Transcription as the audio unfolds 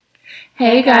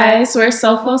Hey guys, we're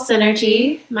Soulful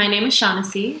Synergy. My name is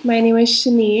Shaughnessy. My name is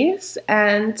Shanice,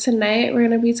 and tonight we're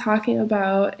going to be talking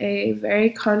about a very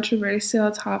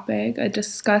controversial topic, a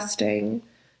disgusting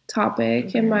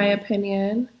topic, in my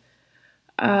opinion.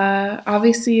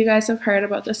 Obviously, you guys have heard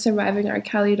about the Surviving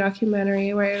R.Kelly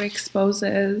documentary where it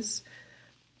exposes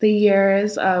the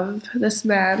years of this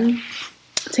man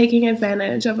taking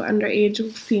advantage of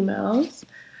underage females.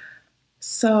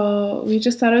 So we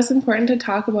just thought it was important to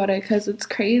talk about it because it's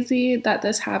crazy that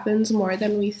this happens more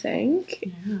than we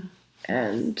think. Yeah.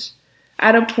 And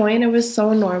at a point, it was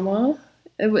so normal.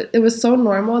 It was so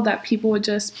normal that people would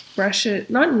just brush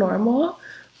it. Not normal,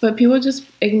 but people would just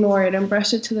ignore it and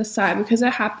brush it to the side because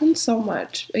it happened so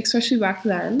much, especially back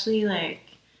then. Especially like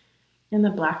in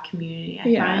the Black community.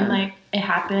 I find like it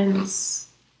happens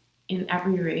in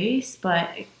every race, but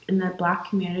in the Black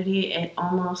community, it's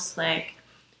almost like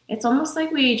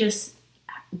we just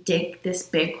dig this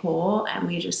big hole and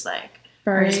we just like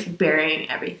are just burying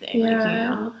everything.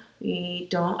 Yeah. Like, we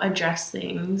don't address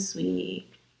things. We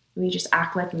just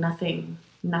act like nothing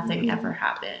ever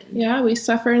happened. Yeah, we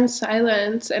suffer in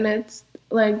silence, and it's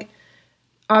like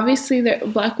obviously the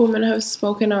Black women have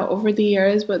spoken out over the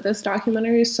years, but this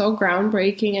documentary is so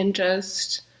groundbreaking, and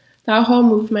just that whole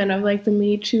movement of like the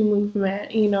Me Too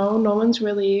movement, no one's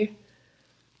really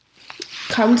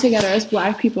come together as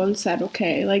Black people and said,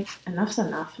 okay, like enough's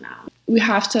enough now. We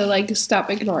have to like stop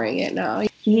ignoring it now.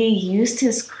 He used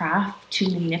his craft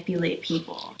to manipulate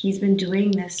people. He's been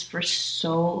doing this for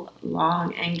so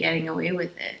long and getting away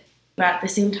with it. But at the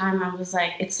same time, I was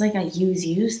like, it's like a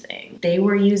use thing. They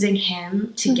were using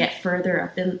him to get further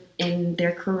up in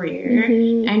their career,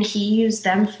 and he used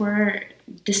them for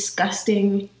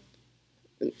disgusting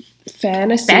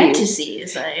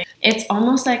fantasies. Like, it's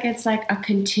almost like it's like a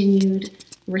continued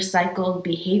recycled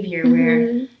behavior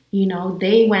where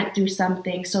they went through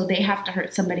something, so they have to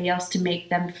hurt somebody else to make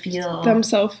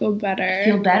themselves feel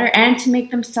better, and to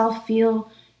make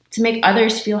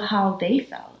others feel how they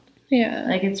felt. Yeah,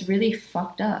 like it's really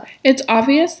fucked up. It's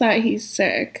obvious that he's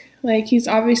sick. Like he's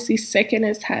obviously sick in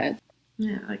his head.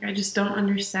 Yeah, like I just don't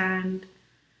understand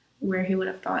where he would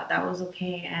have thought that was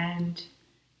okay, and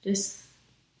just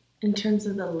in terms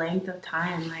of the length of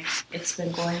time, like it's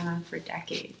been going on for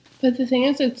decades. But the thing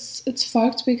is, it's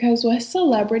fucked because with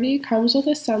celebrity comes with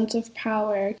a sense of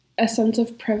power, a sense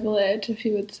of privilege, if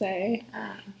you would say.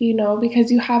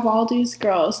 Because you have all these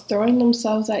girls throwing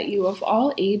themselves at you of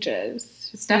all ages.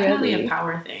 It's definitely a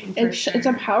power thing, for sure. It's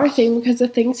a power thing because the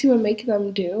things he would make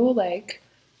them do, like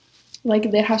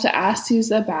they'd have to ask to use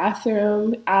the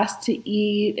bathroom, ask to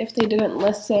eat. If they didn't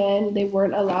listen, they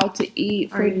weren't allowed to eat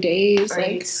for days. Or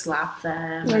you'd slap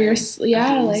them. Or abuse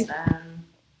them.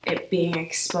 It being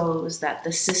exposed that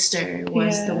the sister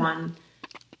was the one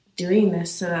doing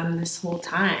this to them this whole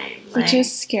time. Which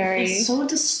is scary. It's so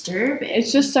disturbing.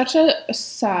 It's just such a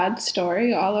sad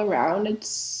story all around.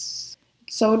 It's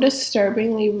so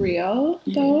disturbingly real,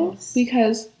 though,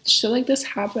 because shit like this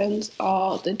happens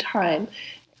all the time.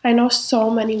 I know so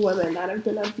many women that have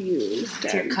been abused.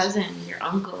 It's your cousin, your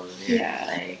uncle.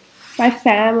 My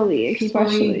family,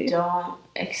 especially. People you don't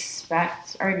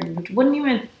expect or wouldn't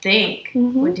even think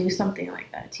would do something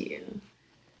like that to you.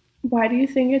 Why do you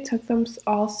think it took them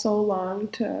all so long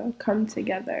to come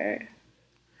together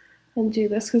and do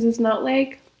this? Because it's not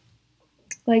like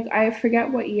I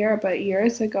forget what year, but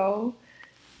years ago,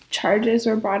 charges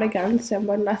were brought against him,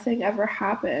 but nothing ever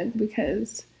happened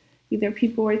because either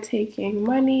people were taking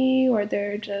money or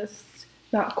they're just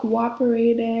not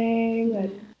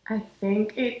cooperating. I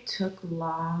think it took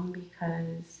long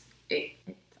because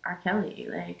it's R.Kelly.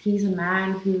 Like, he's a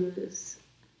man who's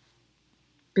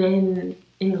been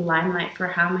in the limelight for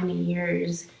how many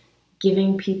years,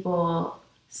 giving people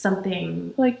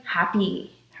something like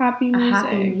happy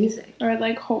music or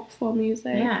like hopeful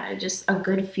music. Yeah, just a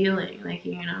good feeling,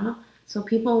 so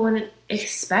people wouldn't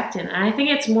expect it. And I think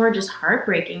it's more just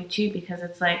heartbreaking too, because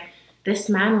it's like this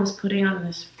man was putting on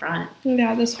this front.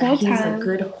 Yeah, this whole time. He's a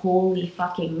good, holy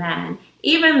fucking man.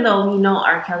 Even though we know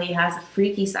R. Kelly has a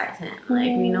freaky side to him.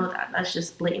 Like, we know that. That's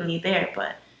just blatantly there.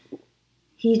 But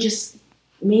he just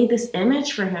made this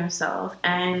image for himself,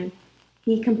 and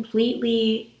he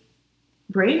completely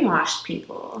brainwashed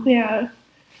people. Yeah.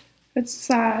 It's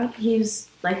sad. He's,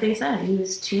 like they said, he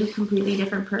was two completely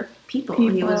different people.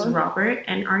 He was Robert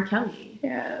and R. Kelly.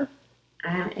 Yeah.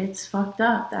 And it's fucked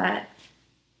up that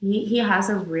he has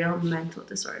a real mental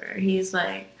disorder. He's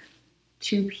like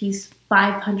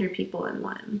 500 people in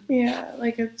one. Yeah,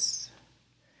 like it's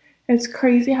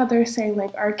crazy how they're saying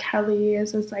like R. Kelly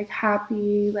is this like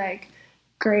happy, like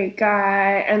great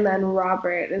guy, and then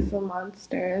Robert is the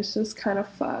monster. It's just kind of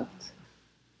fucked.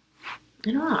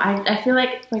 I don't know. I feel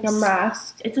like a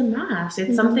mask. It's a mask.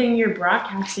 It's something you're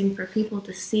broadcasting for people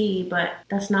to see, but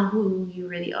that's not who you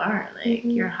really are. Like,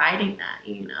 you're hiding that,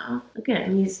 you know? Look at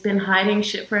him. He's been hiding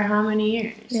shit for how many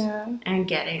years? Yeah. And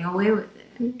getting away with it.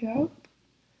 Yep.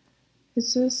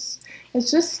 It's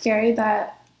just scary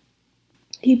that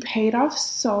he paid off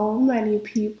so many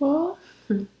people.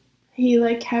 He,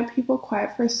 like, kept people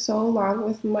quiet for so long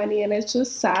with money, and it's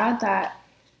just sad that,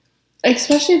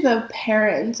 especially the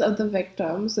parents of the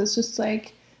victims, it's just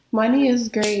like, money is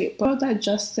great, but that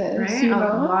justice, right? You know?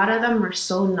 A lot of them are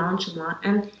so nonchalant,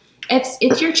 and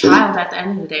it's your child at the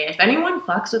end of the day. If anyone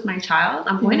fucks with my child,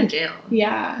 I'm going to jail.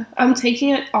 Yeah, I'm taking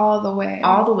it all the way.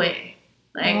 All the way.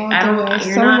 Like, all I don't. The way.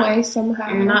 You're Some not, way,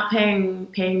 somehow. You're not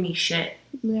paying me shit.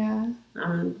 Yeah.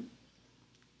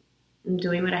 I'm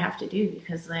doing what I have to do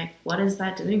because, like, what is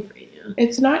that doing for you?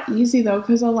 It's not easy, though,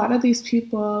 because a lot of these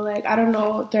people, like, I don't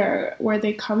know where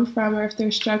they come from or if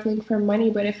they're struggling for money,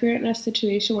 but if you're in a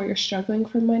situation where you're struggling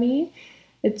for money,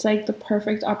 it's, like, the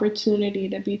perfect opportunity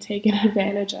to be taken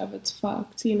advantage of. It's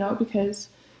fucked, you know, because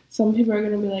some people are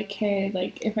going to be like, hey,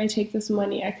 like, if I take this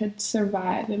money, I could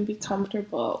survive and be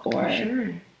comfortable, or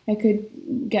I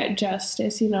could get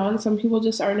justice, you know, and some people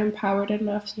just aren't empowered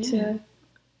enough to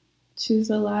choose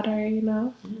the latter, you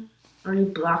know? Or you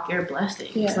block your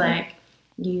blessings. Yeah. Like,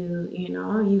 you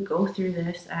know, you go through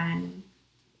this and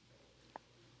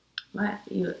what?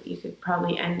 You could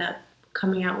probably end up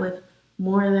coming out with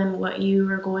more than what you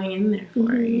were going in there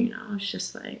for, you know? It's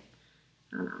just like,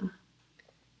 I don't know.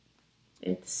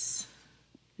 It's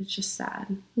just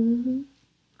sad.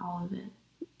 All of it.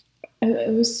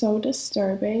 It was so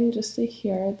disturbing just to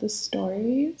hear the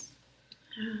stories.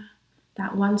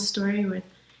 That one story with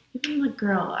even the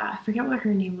girl, I forget what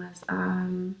her name was.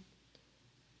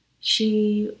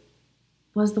 She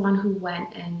was the one who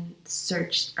went and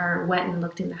searched or went and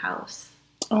looked in the house.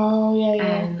 Oh yeah.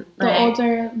 And like,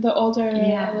 the older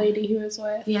lady he was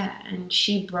with. Yeah, and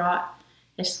she brought.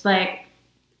 It's like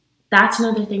that's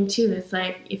another thing too. It's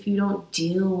like if you don't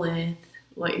deal with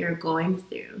what you're going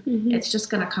through, it's just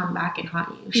gonna come back and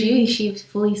haunt you. She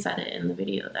fully said it in the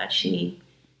video that she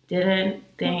didn't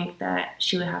think that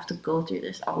she would have to go through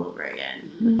this all over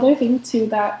again. Another thing too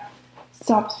that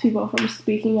stops people from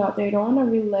speaking out, they don't want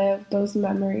to relive those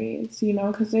memories, you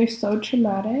know, because they're so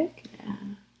traumatic.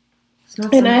 Yeah.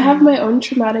 And I have my own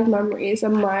traumatic memories,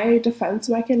 and my defense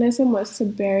mechanism was to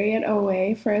bury it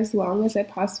away for as long as I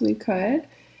possibly could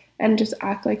and just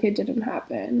act like it didn't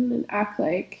happen and act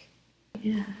like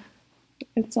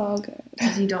it's all good.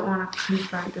 Because you don't want to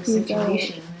confront the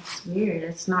situation. It's weird.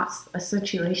 It's not a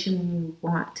situation you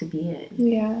want to be in.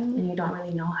 Yeah. And you don't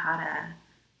really know how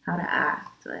to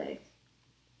act. Like,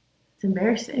 it's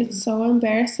embarrassing. It's so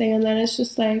embarrassing. And then it's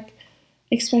just like,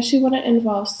 especially when it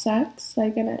involves sex,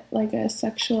 like a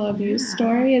sexual abuse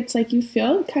story, it's like you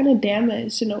feel kind of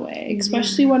damaged in a way,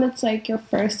 especially when it's like your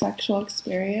first sexual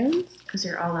experience. Because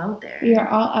you're all out there. You're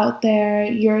all out there.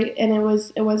 And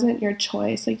it wasn't your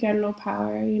choice. Like, you had no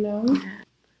power, you know? Yeah.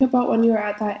 Think about when you were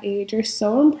at that age. You're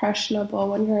so impressionable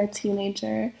when you're a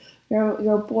teenager.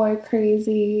 You're boy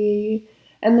crazy.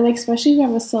 And then especially if you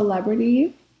have a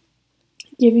celebrity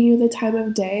giving you the time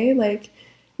of day, like,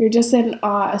 you're just in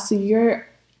awe. So you're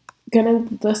gonna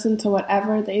listen to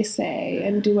whatever they say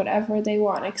and do whatever they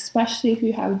want, especially if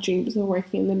you have dreams of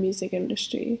working in the music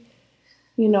industry.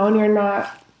 You know, and you're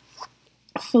not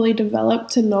fully developed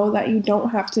to know that you don't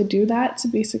have to do that to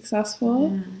be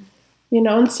successful. You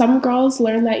know, and some girls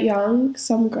learn that young,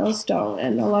 some girls don't,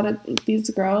 and a lot of these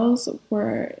girls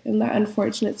were in that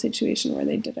unfortunate situation where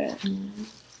they didn't.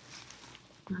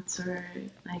 That's where,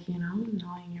 like, you know,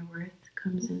 knowing your worth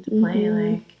comes into play.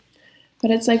 Like,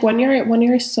 but it's like when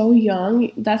you're so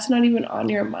young, that's not even on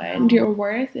your mind. Your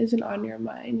worth isn't on your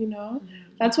mind, you know.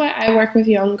 That's why I work with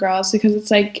young girls, because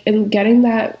it's like, in getting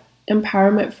that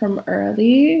empowerment from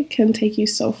early can take you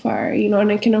so far, you know,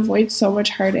 and it can avoid so much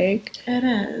heartache. It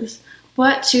is.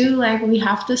 But too, like, we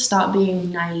have to stop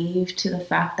being naive to the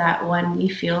fact that when we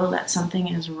feel that something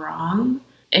is wrong,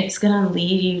 it's gonna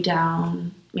lead you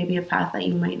down maybe a path that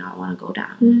you might not want to go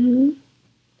down.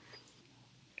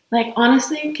 Like,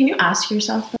 honestly, can you ask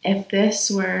yourself if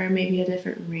this were maybe a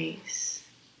different race,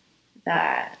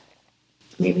 that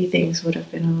maybe things would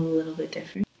have been a little bit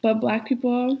different? But Black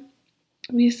people,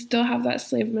 we still have that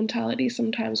slave mentality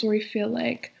sometimes where we feel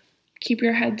like, keep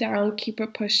your head down, keep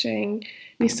it pushing.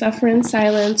 We suffer in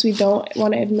silence. We don't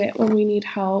want to admit when we need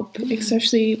help,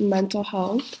 especially mental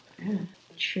health.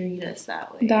 Treat us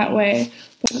that way.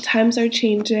 But times are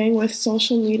changing with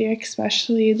social media,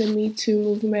 especially the Me Too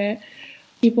movement.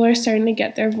 People are starting to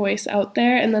get their voice out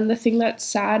there. And then the thing that's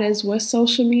sad is with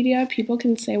social media, people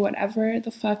can say whatever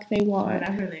the fuck they want.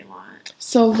 Whatever they want.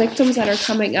 So victims that are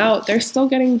coming out, they're still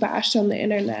getting bashed on the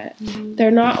internet.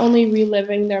 They're not only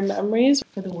reliving their memories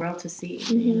for the world to see,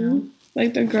 you know?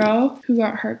 Like the girl who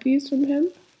got herpes from him.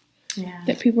 Yeah.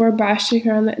 That people were bashing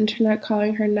her on the internet,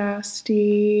 calling her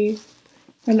nasty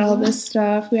and all this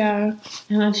stuff. Yeah.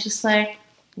 And it's just like,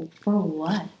 for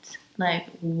what? Like,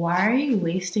 why are you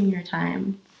wasting your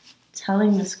time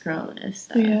telling this girl this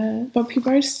stuff? Yeah. But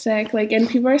people are sick. Like, and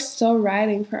people are still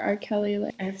riding for R.Kelly.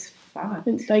 Like, it's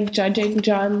fucked. Like, judging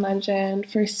John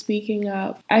Legend for speaking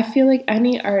up. I feel like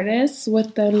any artist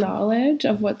with the knowledge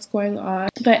of what's going on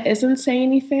that isn't saying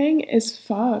anything is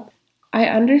fucked. I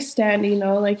understand, you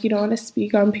know, like, you don't want to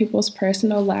speak on people's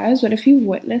personal lives, but if you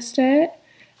witnessed it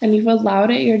and you've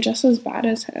allowed it, you're just as bad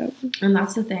as him. And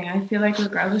that's the thing. I feel like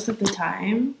regardless of the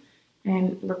time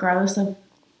and regardless of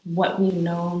what we've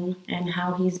known and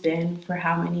how he's been for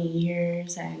how many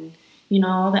years and, you know,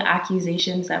 all the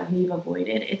accusations that we've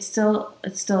avoided, it's still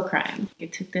a crime.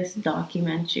 It took this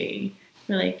documentary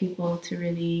for, like, people to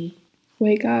really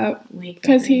wake up.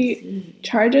 Because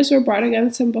charges were brought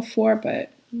against him before,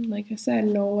 but like I said,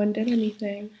 no one did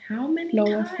anything. How many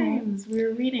times we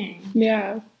were reading?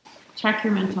 Yeah. Check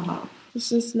your mental health.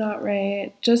 This is not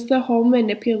right. Just the whole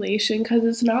manipulation, because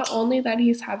it's not only that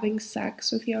he's having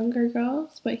sex with younger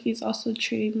girls, but he's also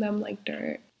treating them like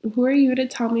dirt. Who are you to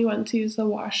tell me when to use the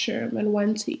washroom and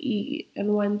when to eat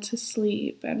and when to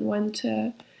sleep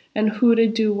and and who to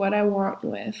do what I want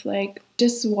with? Like,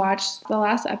 just watch the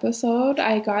last episode.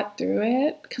 I got through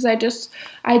it because I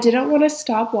didn't want to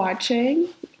stop watching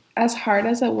as hard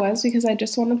as it was because I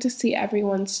just wanted to see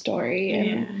everyone's story.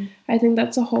 And I think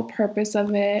that's the whole purpose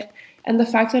of it. And the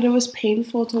fact that it was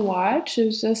painful to watch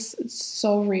is it's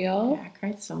so real. Yeah, I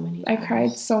cried so many times. I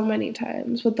cried so many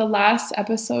times. With the last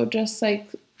episode, just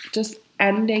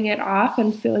ending it off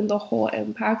and feeling the whole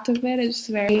impact of it is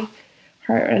very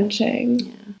heart-wrenching.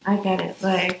 Yeah, I get it.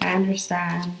 Like, I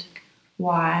understand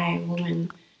why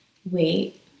women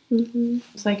wait.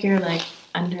 It's like you're, like,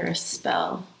 under a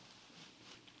spell.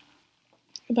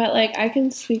 But, like, I can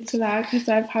speak to that because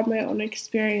I've had my own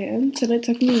experience, and it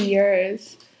took me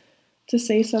years to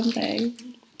say something.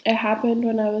 It happened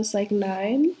when I was, like,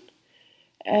 9,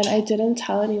 and I didn't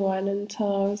tell anyone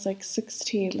until I was, like,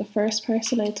 16. The first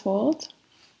person I told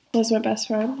was my best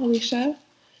friend, Alicia,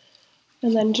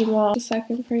 and then Jamal, the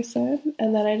second person,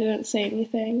 and then I didn't say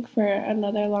anything for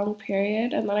another long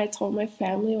period, and then I told my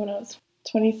family when I was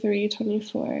 23,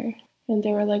 24. And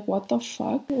they were like, what the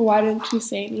fuck? Why didn't you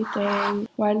say anything?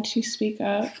 Why didn't you speak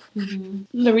up?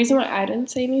 The reason why I didn't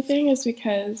say anything is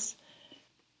because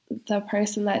the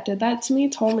person that did that to me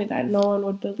told me that no one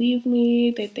would believe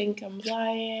me. They think I'm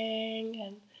lying.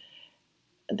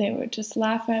 And they would just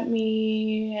laugh at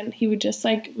me. And he would just,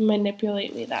 like,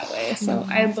 manipulate me that way. So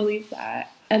I believe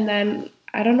that. And then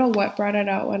I don't know what brought it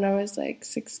out when I was, like,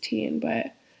 16.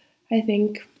 But I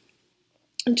think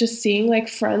just seeing, like,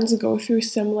 friends go through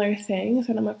similar things,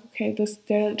 and I'm like, okay, this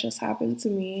didn't just happen to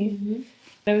me.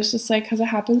 It was just like, because it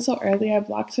happened so early, I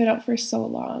blocked it out for so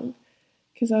long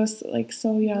because I was, like,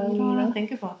 so young. You don't want to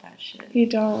think about that shit. You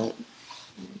don't.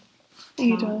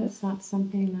 It's not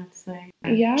something that's like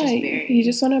you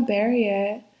just want to bury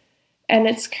it. And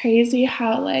it's crazy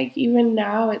how, like, even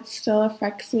now it still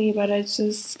affects me, but I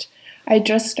just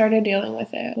started dealing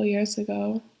with it a couple years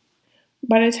ago.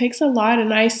 But it takes a lot,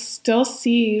 and I still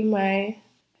see him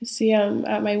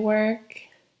at my work.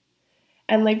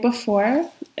 And, like, before,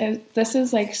 this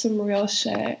is, like, some real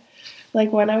shit.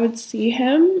 Like, when I would see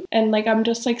him, and, like, I'm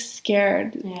just, like,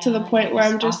 scared to the point where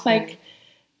I'm just, like,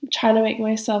 trying to make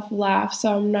myself laugh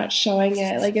so I'm not showing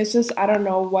it. Like, it's just, I don't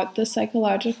know what the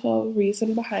psychological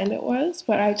reason behind it was,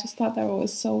 but I just thought that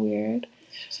was so weird.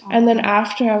 And then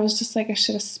after, I was just like, I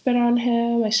should have spit on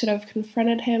him. I should have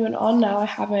confronted him. And all now, I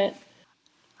haven't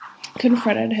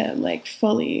confronted him, like,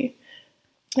 fully.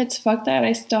 It's fucked that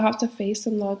I still have to face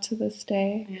him, though, to this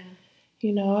day.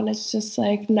 You know, and it's just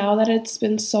like, now that it's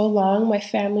been so long, my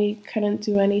family couldn't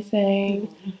do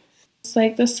anything. It's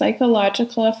like the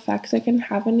psychological effect it can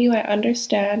have on you. I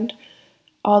understand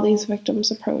all these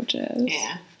victims' approaches.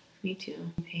 Yeah, me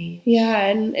too. Yeah,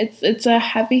 and it's a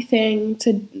heavy thing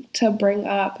to bring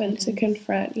up and to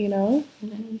confront, you know?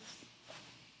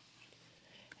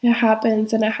 It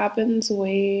happens, and it happens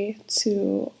way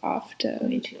too often.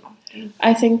 Way too often.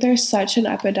 I think there's such an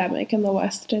epidemic in the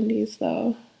West Indies,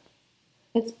 though.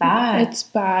 It's bad. It's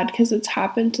bad because it's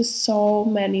happened to so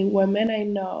many women I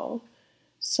know.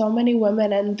 So many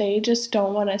women, and they just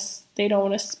don't want to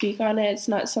speak on it. It's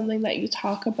not something that you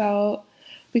talk about.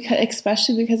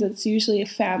 especially because it's usually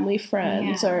family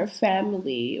friends Yeah. or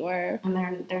family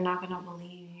and they're not gonna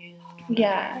believe you.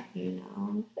 Yeah. You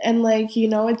know. And like, you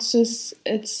know,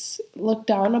 it's looked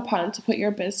down upon to put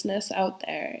your business out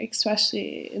there,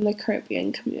 especially in the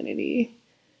Caribbean community.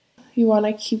 You want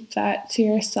to keep that to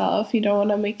yourself. You don't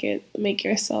want to make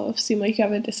yourself seem like you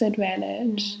have a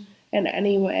disadvantage in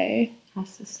any way. It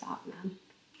has to stop, man.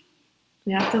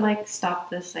 We have to like stop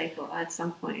this cycle at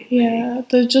some point. Yeah,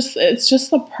 it's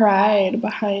just the pride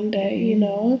behind it, you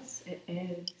know? It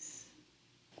is.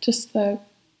 Just the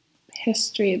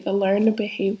history, the learned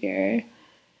behavior.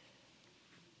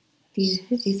 Do you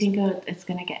think it's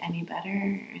gonna get any better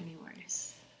or any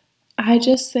worse? I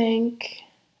just think,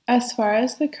 as far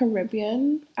as the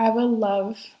Caribbean, I would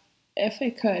love if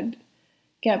it could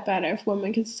get better, if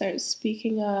women could start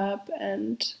speaking up,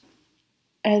 and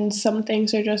some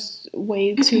things are just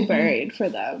way too buried for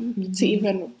them to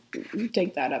even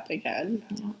dig that up again.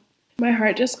 Yeah. My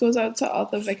heart just goes out to all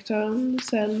the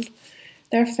victims and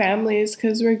their families,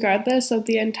 because regardless of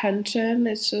the intention,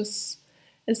 it's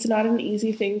not an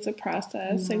easy thing to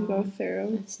process and go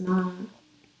through. It's not.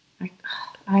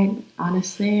 I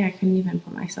honestly, I couldn't even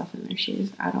put myself in their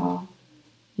shoes at all.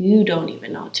 You don't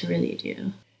even know what to really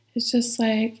do. It's just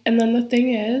like, and then the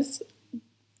thing is,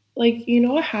 like, you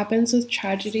know what happens with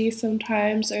tragedy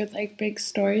sometimes, or like big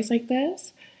stories like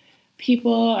this?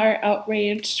 People are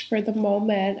outraged for the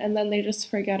moment and then they just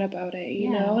forget about it, you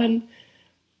know? And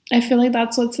I feel like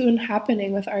that's what's been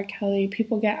happening with R.Kelly.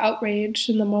 People get outraged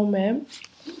in the moment.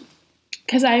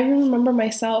 Because I even remember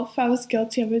myself, I was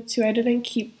guilty of it too. I didn't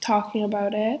keep talking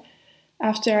about it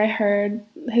after I heard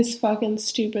his fucking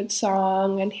stupid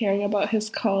song and hearing about his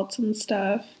cult and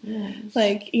stuff. Yes.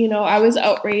 Like, you know, I was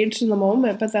outraged in the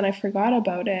moment, but then I forgot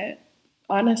about it,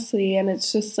 honestly. And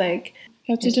it's just like,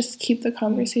 you have to just keep the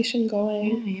conversation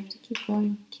going. Yeah, you have to keep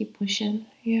going, keep pushing.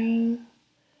 Yeah.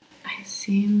 I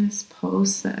seen this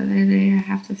post the other day. I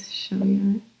have to show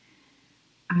you it.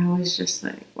 I was just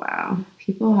like, wow,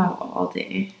 people have all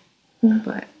day.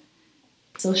 But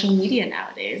social media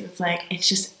nowadays, it's like, it's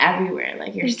just everywhere.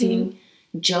 Like, you're seeing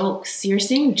jokes. You're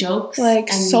seeing jokes.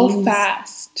 Like, and so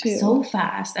fast, too. So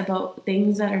fast about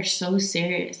things that are so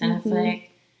serious. And it's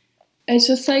like... It's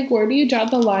just like, where do you draw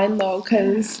the line, though?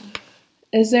 Because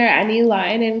is there any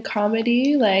line in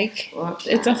comedy? Like,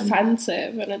 it's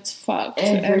offensive and it's fucked.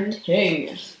 Everything.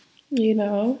 And, you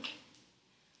know?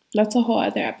 That's a whole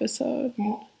other episode.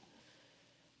 Yeah.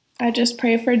 I just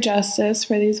pray for justice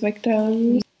for these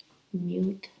victims.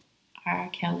 Mute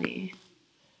R.Kelly.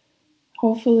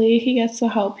 Hopefully he gets the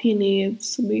help he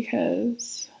needs,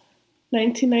 because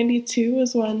 1992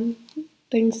 was when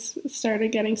things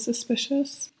started getting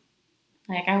suspicious.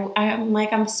 Like,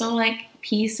 I'm so like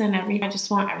peace and everything. I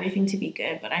just want everything to be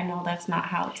good, but I know that's not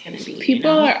how it's going to be.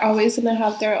 People are always going to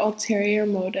have their ulterior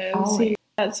motives. Always.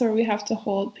 That's where we have to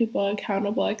hold people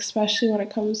accountable, especially when it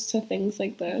comes to things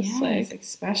like this. Yes, like,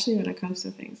 especially when it comes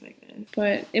to things like this.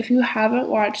 But if you haven't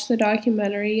watched the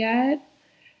documentary yet,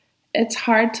 it's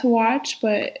hard to watch,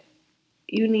 but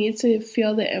you need to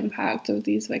feel the impact of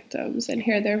these victims and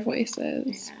hear their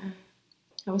voices. Yeah.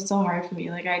 It was so hard for me.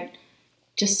 Like,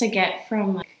 just to get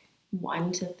from like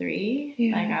 1 to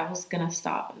 3, like, I was gonna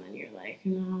stop, and then you're like,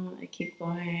 no, I keep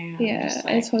going.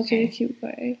 I told you to keep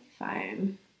going.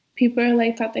 Fine. People are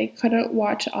like that they couldn't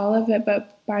watch all of it,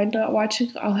 but by not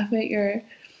watching all of it, you're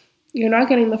not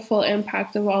getting the full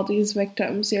impact of all these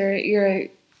victims. You're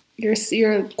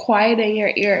quieting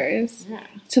your ears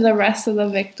to the rest of the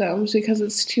victims because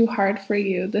it's too hard for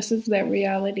you. This is their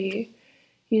reality.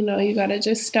 You know, you gotta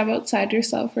just step outside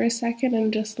yourself for a second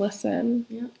and just listen.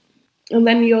 Yeah. And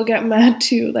then you'll get mad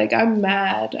too. Like, I'm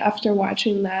mad after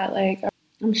watching that. Like,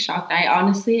 I'm shocked. I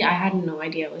had no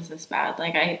idea it was this bad.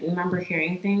 Like, I remember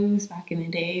hearing things back in the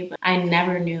day, but I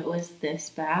never knew it was this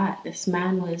bad. This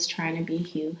man was trying to be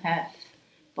Hugh Hef,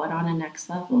 but on a next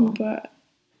level.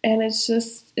 And it's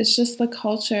just the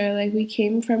culture. Like, we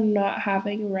came from not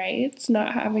having rights,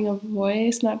 not having a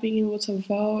voice, not being able to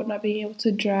vote, not being able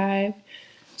to drive,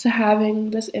 to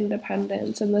having this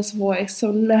independence and this voice.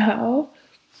 So now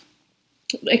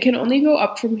it can only go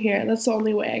up from here. That's the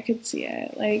only way I could see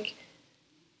it. Like,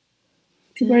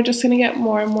 people are just going to get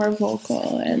more and more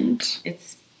vocal, and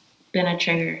it's been a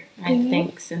trigger, I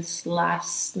think, since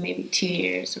last maybe 2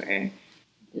 years, where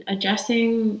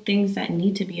addressing things that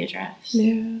need to be addressed.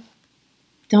 Yeah.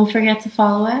 Don't forget to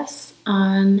follow us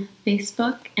on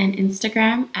Facebook and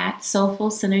Instagram at Soulful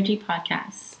Synergy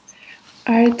Podcast.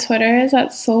 Our Twitter is at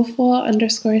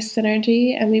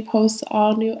soulful_synergy, and we post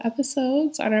all new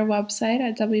episodes on our website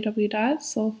at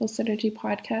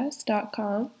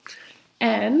www.soulfulsynergypodcast.com.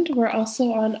 And we're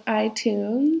also on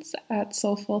iTunes at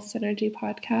Soulful Synergy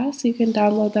Podcast. You can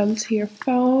download them to your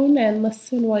phone and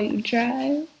listen while you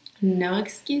drive. No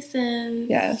excuses.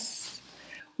 Yes.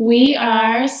 We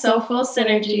are Soulful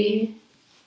Synergy.